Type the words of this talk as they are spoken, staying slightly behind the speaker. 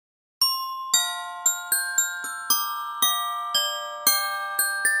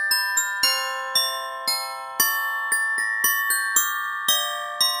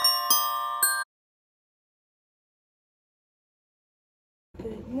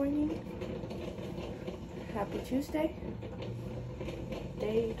morning. Happy Tuesday.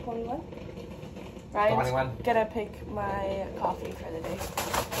 Day 21. Ryan's 21. Gonna pick my coffee for the day.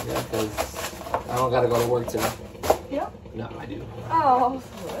 Yeah, because I don't gotta go to work today. Yeah? No, I do. Oh,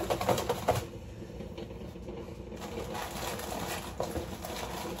 good.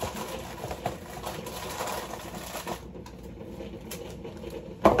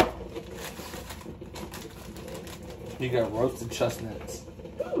 You got roasted chestnuts.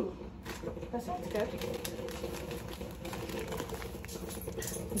 Ooh, that sounds good.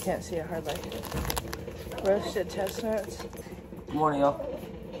 You can't see it hardly. Roasted chestnuts. Good morning, y'all.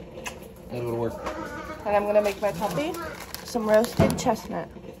 I gotta go to work. And I'm gonna make my coffee. Some roasted chestnut.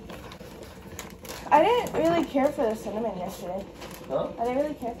 I didn't really care for the cinnamon yesterday. Huh? I didn't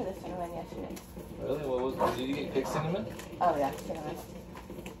really care for the cinnamon yesterday. Really? What was? Did you get picked cinnamon? Oh yeah, cinnamon.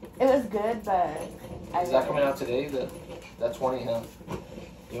 It was good, but Is that coming out today? That's 20, huh?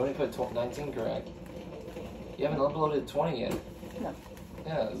 You only put 19, correct? You haven't uploaded 20 yet. No.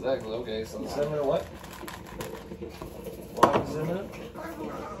 Yeah, exactly. Okay, so the cinnamon what? What was cinnamon?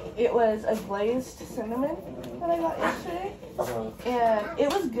 It was a glazed cinnamon that I got yesterday. And it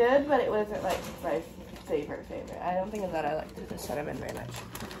was good, but it wasn't like my favorite. I don't think that I liked the cinnamon very much.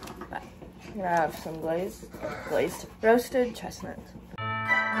 But I'm gonna have some glazed roasted chestnuts.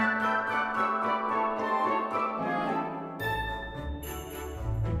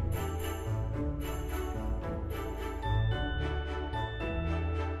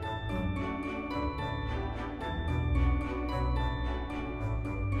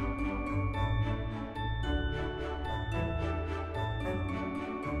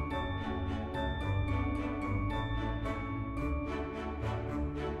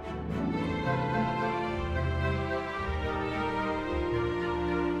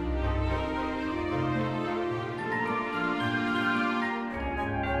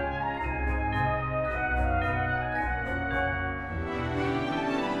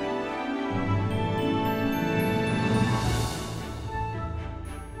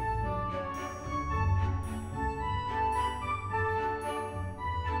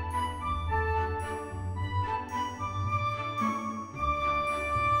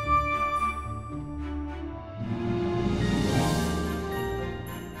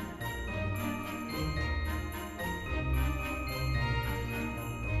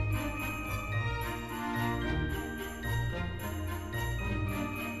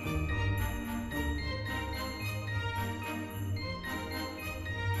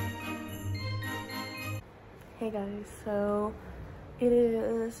 Hey guys, so it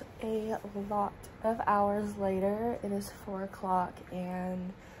is a lot of hours later. It is 4 o'clock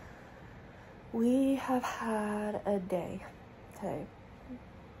and we have had a day today.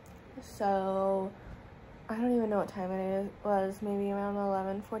 So I don't even know what time it was, maybe around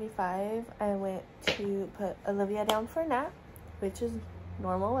 11:45. I went to put Olivia down for a nap, which is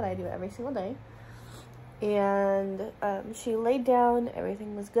normal, what I do every single day. And she laid down,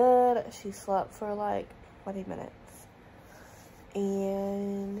 everything was good. She slept for like 20 minutes.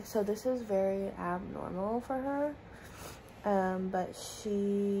 And so this is very abnormal for her. But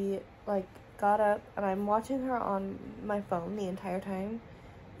she like got up and I'm watching her on my phone the entire time.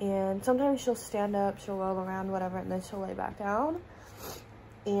 And sometimes she'll stand up, she'll roll around, whatever, and then she'll lay back down.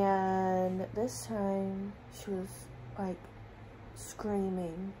 And this time she was like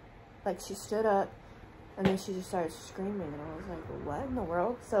screaming. Like she stood up and then she just started screaming and I was like, what in the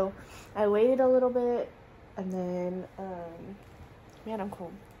world? So I waited a little bit and then, man, I'm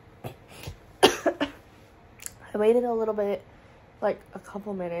cold. I waited a little bit, like a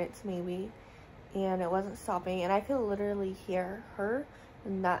couple minutes maybe, and it wasn't stopping and I could literally hear her,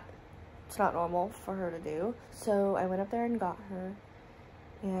 and it's not normal for her to do. So I went up there and got her,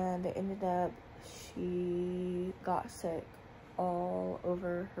 and it ended up she got sick all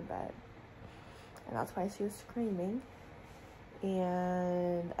over her bed, and that's why she was screaming.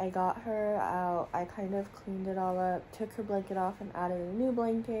 And I got her out. I kind of cleaned it all up, took her blanket off and added a new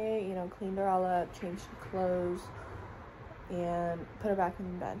blanket, you know, cleaned her all up, changed her clothes, and put her back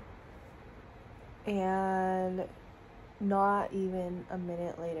in bed. And not even a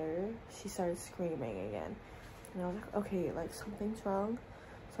minute later, she started screaming again. And I was like, okay, like something's wrong.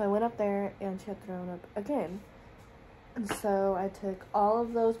 So I went up there and she had thrown up again. And so I took all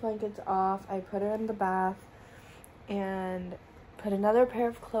of those blankets off. I put her in the bath and put another pair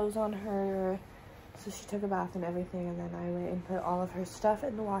of clothes on her. So she took a bath and everything. And then I went and put all of her stuff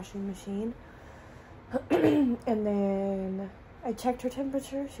in the washing machine. And then I checked her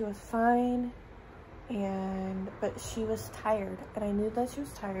temperature. She was fine. But she was tired. And I knew that she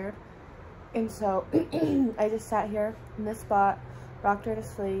was tired. And so I just sat here in this spot rocked her to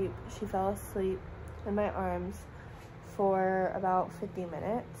sleep. She fell asleep in my arms for about 50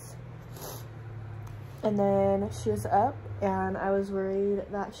 minutes. And then she was up, and I was worried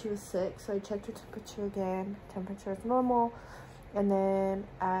that she was sick, so I checked her temperature again. Temperature is normal. And then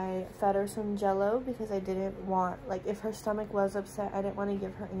I fed her some Jello because I didn't want, like, if her stomach was upset, I didn't want to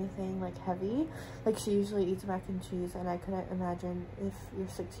give her anything, like, heavy. Like, she usually eats mac and cheese, and I couldn't imagine if you're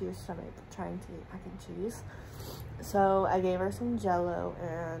sick to your stomach trying to eat mac and cheese. So I gave her some Jello,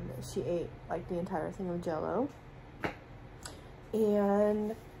 and she ate, like, the entire thing of Jello.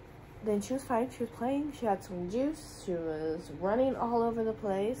 And then she was fine. She was playing. She had some juice. She was running all over the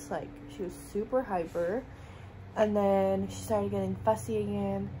place. Like, she was super hyper. And then she started getting fussy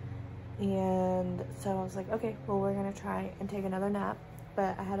again, and so I was like, okay, well, we're gonna try and take another nap.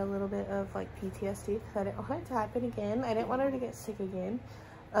 But I had a little bit of, like, PTSD because I didn't want it to happen again. I didn't want her to get sick again.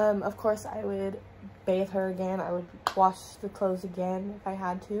 Of course, I would bathe her again. I would wash the clothes again if I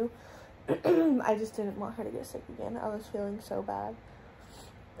had to. I just didn't want her to get sick again. I was feeling so bad.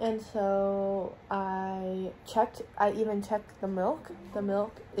 And so I even checked the milk. The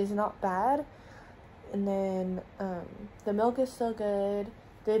milk is not bad. And then, the milk is still good.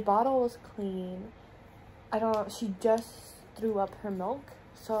 The bottle was clean. I don't know, she just threw up her milk.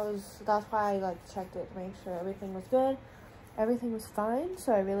 So that's why I, like, checked it to make sure everything was good. Everything was fine,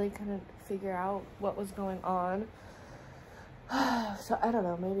 so I really couldn't figure out what was going on. So, I don't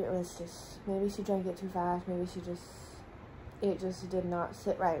know, maybe it was just, maybe she drank it too fast. Maybe it just did not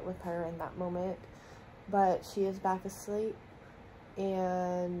sit right with her in that moment. But she is back asleep.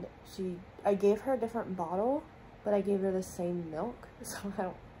 And I gave her a different bottle, but I gave her the same milk, so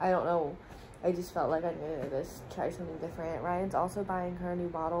I don't know, I just felt like I needed to try something different. Ryan's also buying her a new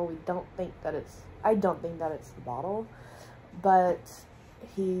bottle. I don't think that it's the bottle, but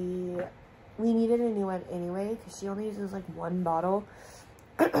we needed a new one anyway, because she only uses, like, one bottle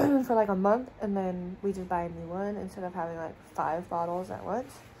for, like, a month, and then we just buy a new one instead of having, like, 5 bottles at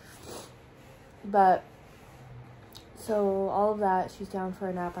once. But so all of that, she's down for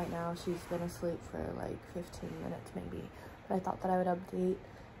a nap right now. She's been asleep for like 15 minutes maybe. But I thought that I would update.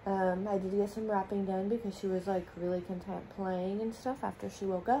 I did get some wrapping done because she was, like, really content playing and stuff after she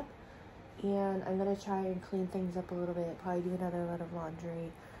woke up. And I'm going to try and clean things up a little bit. Probably do another load of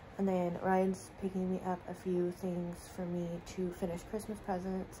laundry. And then Ryan's picking me up a few things for me to finish Christmas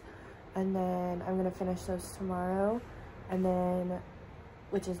presents. And then I'm going to finish those tomorrow. And then,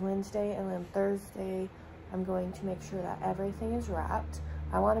 which is Wednesday, and then Thursday, I'm going to make sure that everything is wrapped.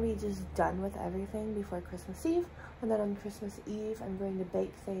 I want to be just done with everything before Christmas Eve. And then on Christmas Eve, I'm going to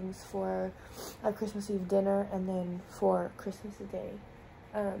bake things for a Christmas Eve dinner. And then for Christmas Day,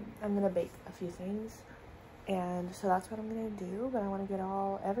 I'm going to bake a few things. And so that's what I'm going to do. But I want to get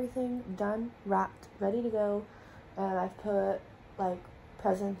everything done, wrapped, ready to go. And I've put, like,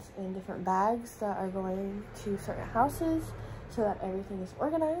 presents in different bags that are going to certain houses so that everything is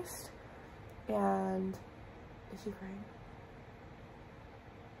organized. And is she crying?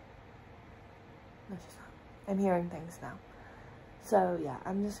 No, she's not. I'm hearing things now. So yeah,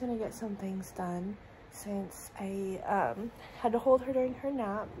 I'm just gonna get some things done since I had to hold her during her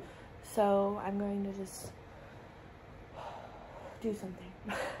nap. So I'm going to just do something.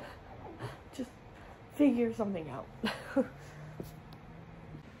 Just figure something out.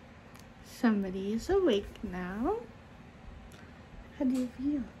 Somebody is awake now. How do you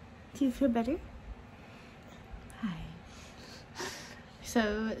feel? Do you feel better? Hi.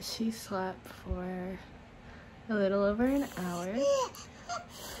 So she slept for a little over an hour.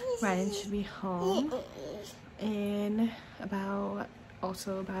 Ryan should be home in about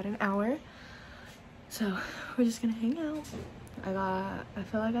an hour. So we're just gonna hang out. I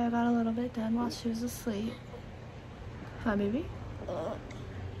feel like I got a little bit done while she was asleep. Huh, baby?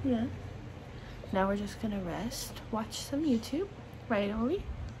 Yeah. Now we're just gonna rest, watch some YouTube. Right, Ollie?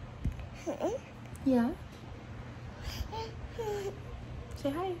 Yeah. Say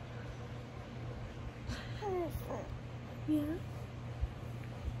hi. Yeah.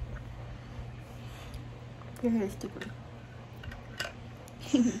 Your hair is stupid.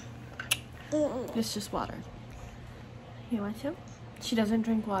 It's just water. You want some? She doesn't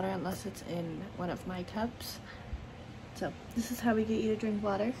drink water unless it's in one of my cups. So, this is how we get you to drink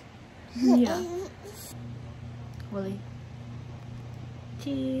water. Yeah. Willie.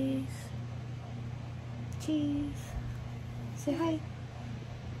 Cheese. Cheese. Say hi.